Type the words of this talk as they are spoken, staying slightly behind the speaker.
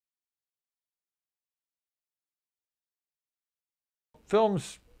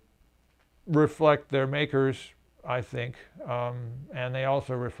films reflect their makers, I think, and they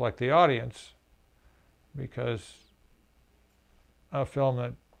also reflect the audience, because a film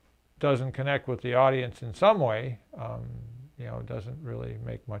that doesn't connect with the audience in some way, you know, doesn't really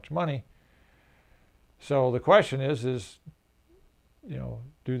make much money. So the question is, you know,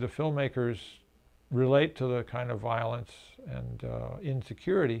 do the filmmakers relate to the kind of violence and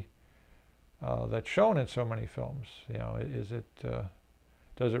insecurity that's shown in so many films? You know,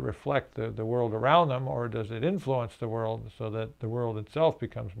 does it reflect the world around them, or does it influence the world so that the world itself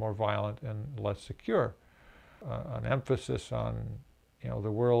becomes more violent and less secure? An emphasis on, you know,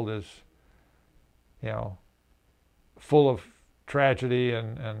 the world is, you know, full of tragedy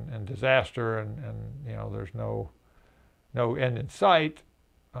and disaster, and you know, there's no end in sight,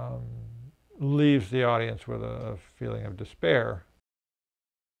 leaves the audience with a feeling of despair.